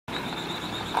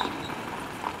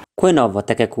Kwĩna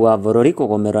ũhotekeku wa bũrũri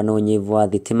kũgũmĩrwo nĩ ũnyihu wa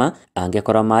thitima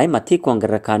angĩkorwo maaĩ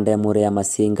matikuongerereka ndemu ya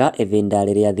Masinga ivinda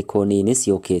rĩrĩa thikũ nini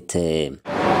ciũkĩte.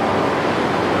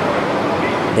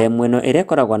 Ndemu ĩno ĩrĩa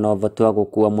ĩkoragwo na ũhoti wa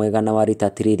gũkua mũigana wa lita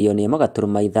tiririoni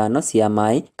 1.5 cia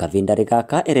maaĩ, kavinda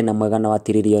gaka ĩrĩ na mũigana wa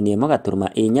tiririoni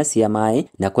 1.4 cia maaĩ,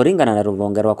 na kũringana na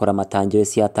rũhonge rwa kũramata njũĩ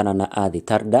cia tana na athi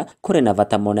tarda, kũrĩ na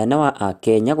bata mũnene wa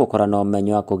Akenya gũkorwo na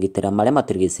ũmenyo wa kũgitĩra marĩa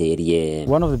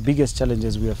matũrigicĩirie. One of the biggest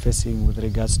challenges we are facing with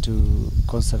regards to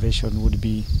conservation would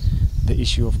be the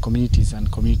issue of communities and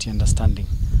community understanding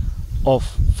of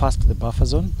first the buffer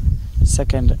zone,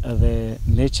 second the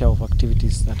nature of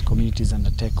activities that communities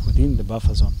undertake within the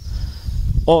buffer zone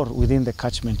or within the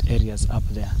catchment areas up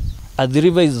there. The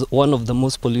river is one of the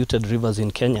most polluted rivers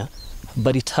in Kenya,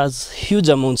 but it has huge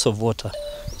amounts of water.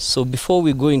 So before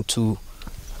we go into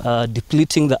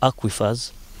depleting the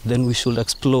aquifers, then we should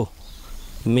explore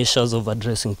measures of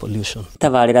addressing pollution.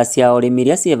 Tabarĩra cia ũrĩmi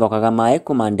iria ciĩhokaga maaĩ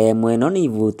kuma ndemu ĩno nĩ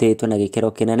ivutĩtwo na gĩkĩro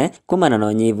kĩnene kumana na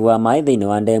ũnyihu wa maaĩ thĩinĩ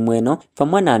wa ndemu ĩno,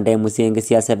 famwe na ndemu ciĩngĩ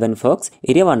cia Seven Forks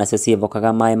iria wanacio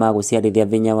ciĩhokaga maaĩ ma gũciarithia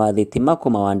vinya wa thitima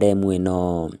kuma wa ndemu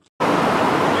ĩno.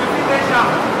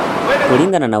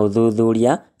 Kũringana na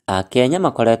ũthuthuria, Akenya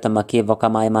makoretwo makĩhoka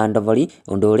maaĩ ma ndobori,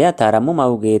 ũndũ ũrĩa ataaramu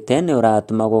maugĩte nĩ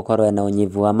ũratũma gũkorwo na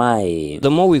ũnyihu wa maaĩ. The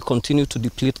more we continue to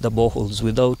deplete the boreholes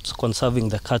without conserving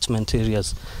the catchment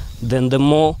areas, then the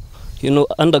more,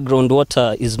 underground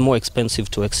water is more expensive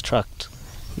to extract.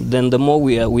 Then the more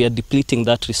we are depleting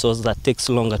that resource that takes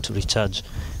longer to recharge.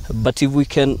 But if we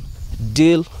can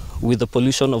deal with the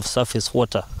pollution of surface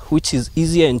water, which is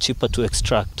easier and cheaper to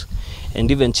extract and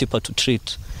even cheaper to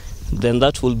treat, then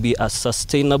that will be a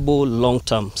sustainable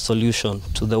long-term solution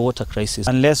to the water crisis.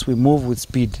 Unless we move with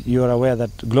speed, you are aware that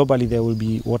globally there will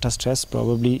be water stress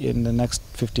probably in the next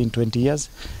 15-20 years.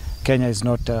 Kenya is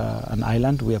not an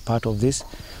island, we are part of this.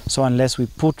 So unless we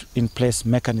put in place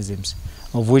mechanisms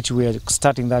of which we are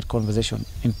starting that conversation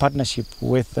in partnership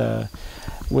with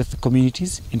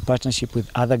communities, in partnership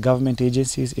with other government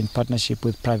agencies, in partnership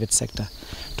with private sector,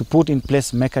 to put in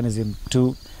place mechanism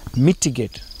to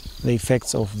mitigate the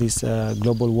effects of this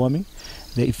global warming,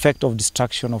 the effect of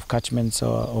destruction of catchments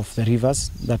of the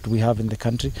rivers that we have in the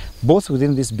country, both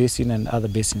within this basin and other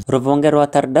basins. Rũhonge rwa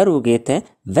tarda rugĩte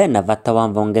vena bata wa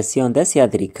honge cionthe cia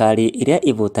thirikari iria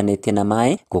ivutanĩtie na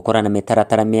maaĩ gũkorwo na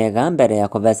mĩtaratara mĩega mbere ya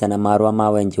kũvecana marũa ma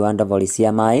wenji wa ndobori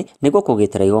cia maaĩ nĩguo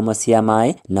kũgitĩra ihumo cia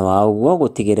maaĩ na wa ũguo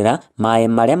gũtigĩrĩra maaĩ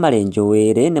marĩa marĩ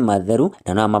njũĩ-inĩ nĩ matheru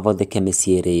na no mahũthĩke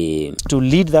mĩciĩ-inĩ. To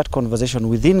lead that conversation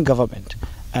within government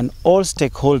and all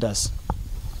stakeholders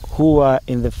who are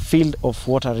in the field of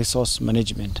water resource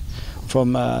management,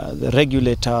 from the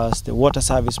regulators, the water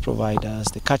service providers,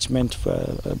 the catchment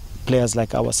players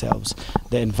like ourselves,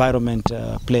 the environment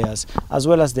players, as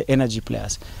well as the energy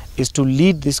players, is to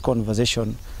lead this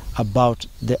conversation about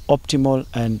the optimal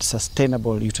and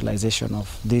sustainable utilization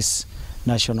of this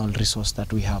national resource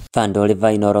that we have. Fandoli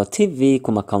Vainoro TV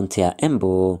kuma kaunti ya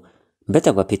Embu,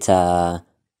 Mbeta kwa Peter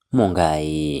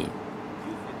Mungai.